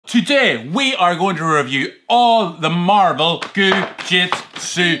Today we are going to review all the Marvel Goo Jit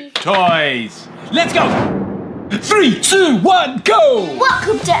suit toys. Let's go! 3, 2, 1, go!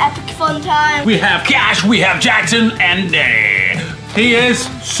 Welcome to Epic Fun Time. We have Cash, we have Jackson, and he is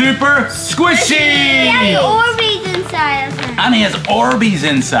super squishy. He has Orbeez inside of him. And he has Orbeez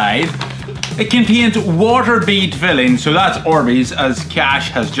inside. It contains water bead filling, so that's Orbeez, as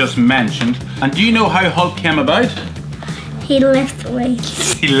Cash has just mentioned. And do you know how Hulk came about? He lifts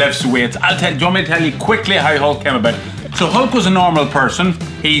weights. He lifts weights. Do you want me to tell you quickly how Hulk came about? So Hulk was a normal person.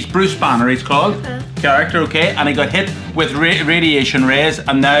 He's Bruce Banner, he's called. Character, okay? And he got hit with radiation rays,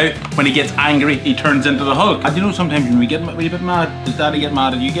 and now when he gets angry, he turns into the Hulk. And you know sometimes when we get a bit mad, does Daddy get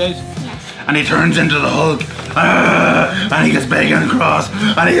mad at you guys? Yes. And he turns into the Hulk. And he gets big and cross.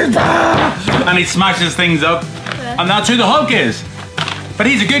 And he gets and he smashes things up. And that's who the Hulk is. But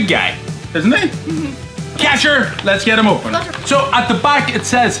he's a good guy, isn't he? Catcher, let's get him open. So at the back it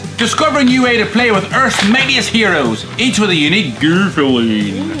says, discover a new way to play with Earth's mightiest heroes, each with a unique goo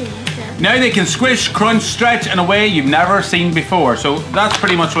filling. Now they can squish, crunch, stretch in a way you've never seen before. So that's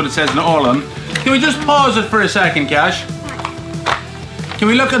pretty much what it says in all of them. Can we just pause it for a second, Cash? Can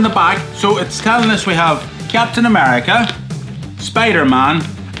we look in the back? So it's telling us we have Captain America, Spiderman,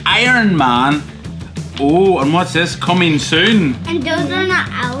 Iron Man. Oh, and what's this? Coming soon. And those are not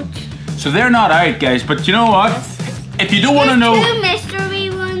out. So they're not out, guys, but you know what? If you don't want to know... There's 2 mystery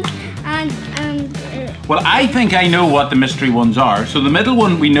ones and... Well, I think I know what the mystery ones are. So the middle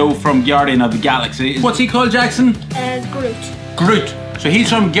one we know from Guardian of the Galaxy. What's he called, Jackson? Groot. Groot. So he's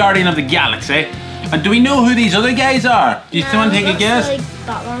from Guardian of the Galaxy. And do we know who these other guys are? Do you still want to take a guess? Like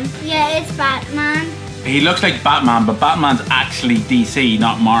Batman. Yeah, it's Batman. He looks like Batman, but Batman's actually DC,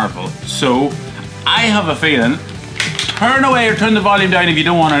 not Marvel. So I have a feeling... Turn away or turn the volume down if you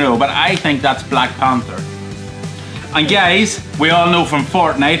don't want to know, but I think that's Black Panther. And guys, we all know from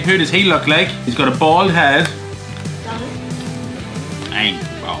Fortnite, who does he look like? He's got a bald head.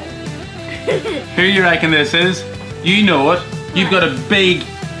 Who you reckon this is? You know it. You've got a big...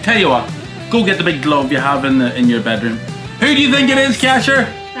 Tell you what, go get the big glove you have in your bedroom. Who do you think it is, Casher?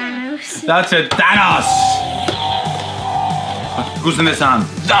 Thanos. That's it, Thanos! Who's in this hand?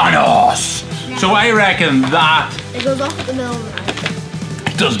 Thanos! So I reckon that... It goes off at the middle of the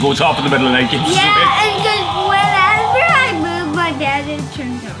night. It does go off in the middle of the night. Yeah, and whenever I move my bed, it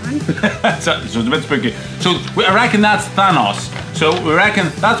turns on. So it's a bit spooky. So I reckon that's Thanos. So we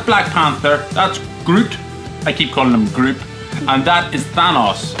reckon that's Black Panther, that's Groot. I keep calling him Groot. And that is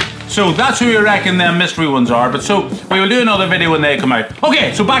Thanos. So that's who we reckon them mystery ones are. But so we will do another video when they come out.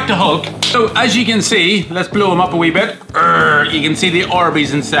 Okay, so back to Hulk. So as you can see, let's blow him up a wee bit. You can see the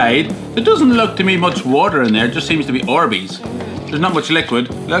Orbeez inside. There doesn't look to me much water in there. It just seems to be Orbeez. There's not much liquid.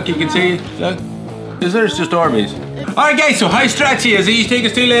 Look, you can see. Look. There's just Orbeez. Alright guys, so how stretchy is he? Take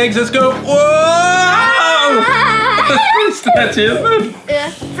his 2 legs, let's go. Whoa! That's pretty stretchy, isn't it? Yeah.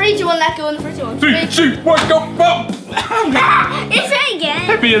 3, 2, 1, let go in the first one. 3, 2, 1, go! It's right again.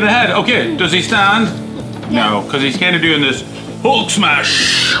 Hit me in the head. Okay, does he stand? No, because he's kind of doing this Hulk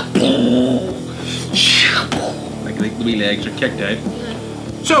smash. Like the wee legs are kicked out.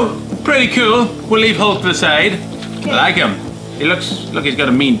 So, pretty cool. We'll leave Hulk to the side. I like him. He looks, look, he's got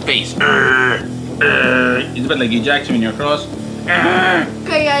a mean face. He's a bit like you, Jackson, when you're cross.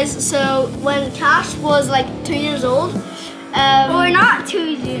 Okay guys, so when Cash was like 2 years old, or not 2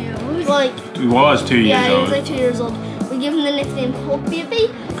 years old, like he was 2 years old. Yeah, he was like 2 years old. We gave him the nickname Hulk Baby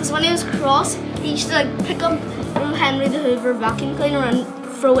because when he was cross, he used to like pick up Henry the Hoover vacuum cleaner and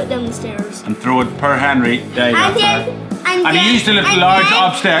throw it down the stairs. And throw it per Henry down. And he used to lift large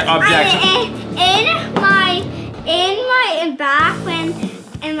objects. In my bath when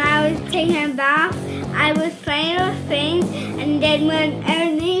I was taking a bath, I was playing with things, and then when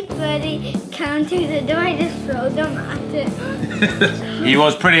anybody came to the door, I just threw them at it. He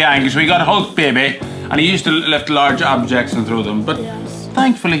was pretty angry, so he got Hulk Baby, and he used to lift large objects and throw them. But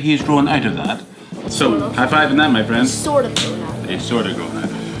thankfully, he's grown out of that. So, high five in that, my friend. Sort of grown out. He's sort of grown out.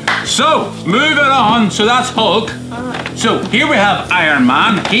 So, moving on. So that's Hulk. So here we have Iron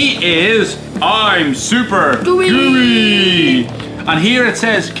Man. He is I'm super gooey. And here it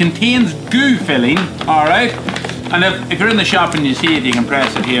says contains goo filling. All right. And if you're in the shop and you see it, you can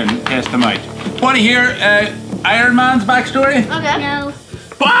press it here and test them out. Want to hear Iron Man's backstory? Okay. No.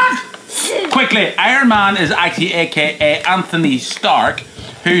 What? Quickly, Iron Man is actually AKA Anthony Stark,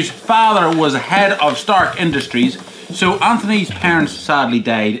 whose father was head of Stark Industries. So Anthony's parents sadly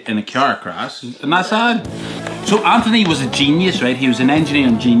died in a car crash. Isn't that sad? So Anthony was a genius, right? He was an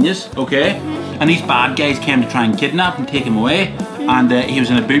engineering genius, okay? And these bad guys came to try and kidnap and take him away. And he was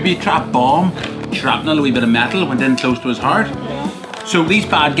in a booby trap bomb, shrapnel, a wee bit of metal, went in close to his heart. So these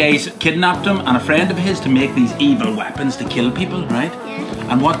bad guys kidnapped him and a friend of his to make these evil weapons to kill people, right?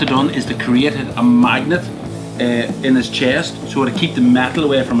 Yeah. And what they done is they created a magnet in his chest so to keep the metal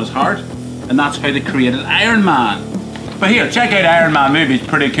away from his heart. And that's how they created Iron Man. But here, check out Iron Man movie, it's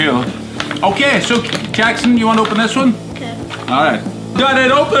pretty cool. Okay, so Jackson, you want to open this one? Okay. Alright. Got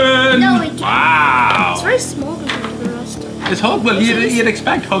it open! No, we can't. Wow! It's very small compared to the rest. It's Hulk, well you'd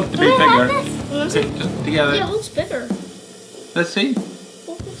expect Hulk to be Do I have bigger. this? Okay, just together. Yeah, Hulk's bigger. Let's see.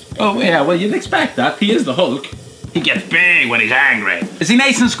 Hulk is bigger. Oh yeah, well you'd expect that. He is the Hulk. He gets big when he's angry. Is he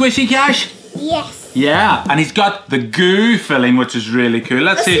nice and squishy, Cash? Yes. Yeah, and he's got the goo filling, which is really cool.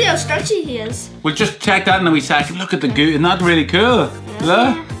 Let's see. how stretchy he is. We'll just check that in a wee second. Look at the goo. Isn't that really cool?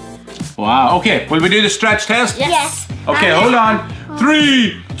 Look. Wow. Okay, will we do the stretch test? Yes. Okay, hold on.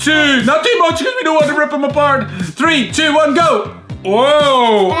 3, 2, not too much because we don't want to rip him apart. 3, 2, 1, go.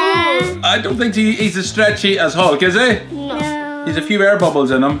 Whoa. I don't think he's as stretchy as Hulk, is he? No. He's a few air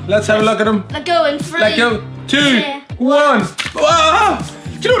bubbles in him. Let's have a look at him. Let go in 3. Let go. 2, 1. Ah!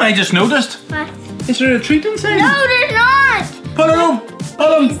 Do you know what I just noticed? What? Is there a treat inside? No, there's not. Pull it up.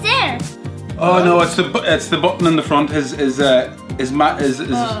 Pull him. He's there. Oh no, it's the button in the front. His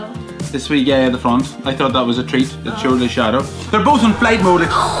this wee guy at the front. I thought that was a treat. It showed the shadow. They're both in flight mode.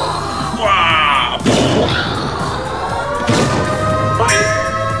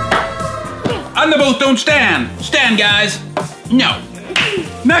 And they both don't stand. Stand, guys. No.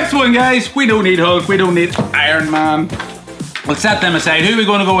 Next one, guys. We don't need Hulk. We don't need Iron Man. We'll set them aside. Who are we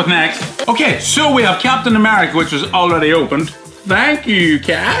going to go with next? Okay, so we have Captain America, which was already opened. Thank you,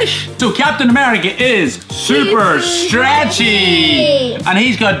 Cash. So Captain America is super stretchy. And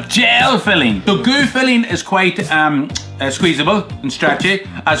he's got gel filling. So goo filling is quite squeezable and stretchy,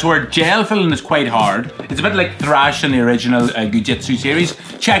 as where gel filling is quite hard. It's a bit like Thrash in the original Goo Jitsu series.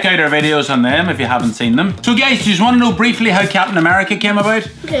 Check out our videos on them if you haven't seen them. So guys, do you just want to know briefly how Captain America came about?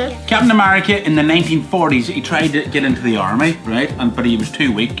 Okay. Captain America in the 1940s, he tried to get into the army, right? But he was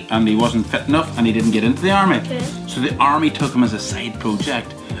too weak and he wasn't fit enough and he didn't get into the army. Okay. So the army took him as a side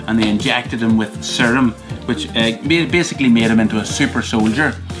project and they injected him with serum, which basically made him into a super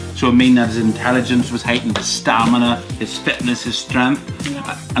soldier. So it meant that his intelligence was heightened, his stamina, his fitness, his strength.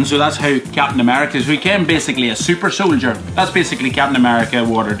 And so that's how Captain America is. So he became basically a super soldier. That's basically Captain America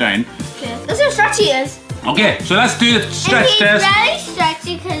watered down. Okay. That's how stretchy he is. Okay, so let's do the stretch test. Very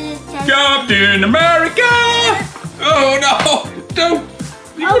stretchy because it's just... Captain America! Oh no! Don't!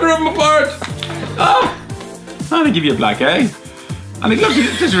 You could rip him apart! Oh! I'm gonna give you a black eye. And look,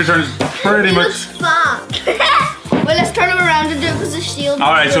 this returns pretty much. Well, let's turn him around and do it because the shield.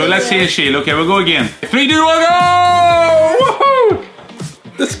 Alright, so let's see his shield. Okay, we'll go again. 3, 2, 1, go!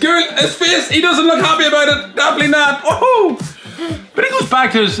 Woohoo! This girl, his face, he doesn't look happy about it. Definitely not. Woohoo! But he goes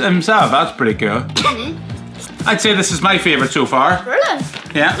back to himself. That's pretty cool. I'd say this is my favourite so far. Really?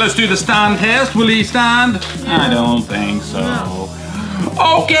 Yeah, let's do the stand test. Will he stand? No. I don't think so. No.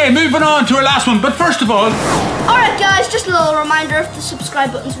 Okay, moving on to our last one. But first of all... Alright guys, just a little reminder, if the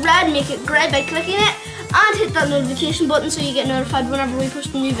subscribe button's red, make it grey by clicking it. And hit that notification button so you get notified whenever we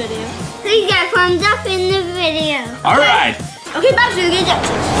post a new video. Please get thumbs up in the video. Alright. Okay, back to the good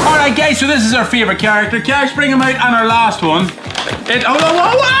episodes. Alright guys, so this is our favourite character. Cash, bring him out. And our last one.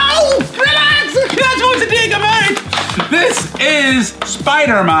 Whoa! Relax! You're not supposed to take him out! This is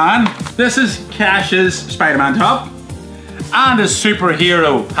Spider-Man. This is Cash's Spider-Man top. And his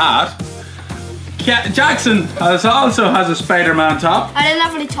superhero hat. Jackson also has a Spider-Man top. I didn't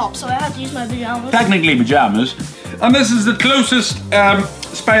have any top, so I had to use my pajamas. Technically pajamas. And this is the closest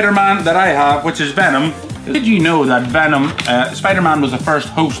Spider-Man that I have, which is Venom. Did you know that Venom, Spider-Man was the first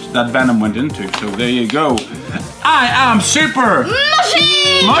host that Venom went into? So there you go. I am super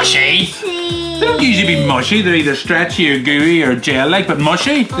mushy! Mushy? They don't usually be mushy. They're either stretchy or gooey or gel-like, but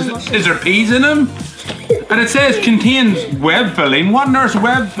mushy? Is there peas in them? And it says contains web filling. What on earth's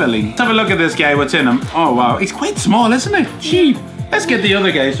web filling? Let's have a look at this guy, what's in him. Oh wow, he's quite small, isn't he? Gee. Let's get the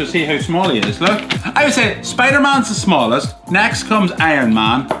other guys to see how small he is, look. I would say Spider-Man's the smallest, next comes Iron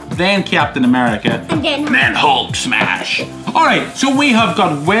Man, then Captain America, and then Hulk smash. Alright, so we have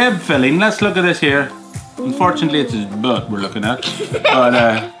got web filling. Let's look at this here. Unfortunately, it's his butt we're looking at. But,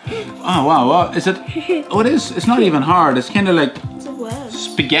 oh wow, what is it? Oh, it is. It's not even hard. It's kind of like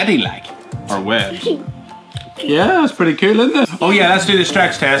spaghetti-like, or webs. Yeah, that's pretty cool, isn't it? Oh yeah, let's do the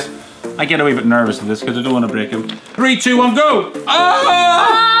stretch test. I get a wee bit nervous of this because I don't want to break him. 3, 2, 1, go!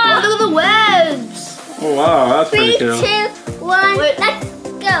 Ah! Oh, look at the webs! Oh wow, that's pretty cool. 3, 2, 1, let's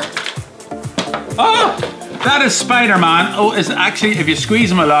go! Oh! That is Spider-Man. Oh, it's actually, if you squeeze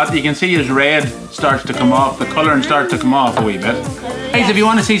him a lot, you can see his red starts to come off. The colouring starts to come off a wee bit. Guys, if you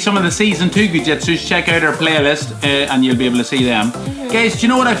want to see some of the season 2 Goo Jitsus, check out our playlist and you'll be able to see them. Guys, do you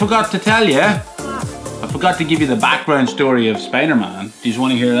know what I forgot to tell you? I forgot to give you the background story of Spider-Man. Do you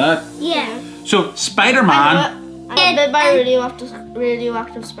want to hear that? Yeah. So, Spider-Man... I got bit by a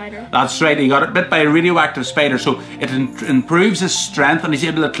radioactive spider. That's right, he got bit by a radioactive spider, so it improves his strength and he's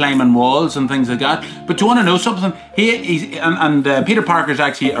able to climb on walls and things like that. But do you want to know something? Peter Parker's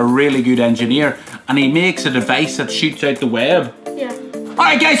actually a really good engineer, and he makes a device that shoots out the web. Yeah.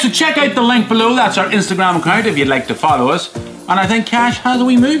 Alright guys, so check out the link below. That's our Instagram account if you'd like to follow us. And I think Cash has a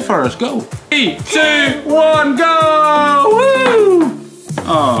wee move for us. Go. 3, 2, 1, go! Woo!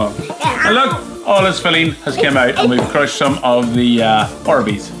 Oh. And look, all his filling has come out and we've crushed some of the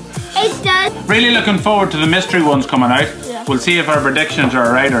Orbeez. It does. Really looking forward to the mystery ones coming out. Yeah. We'll see if our predictions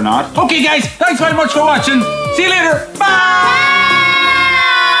are right or not. Okay guys, thanks very much for watching. See you later. Bye!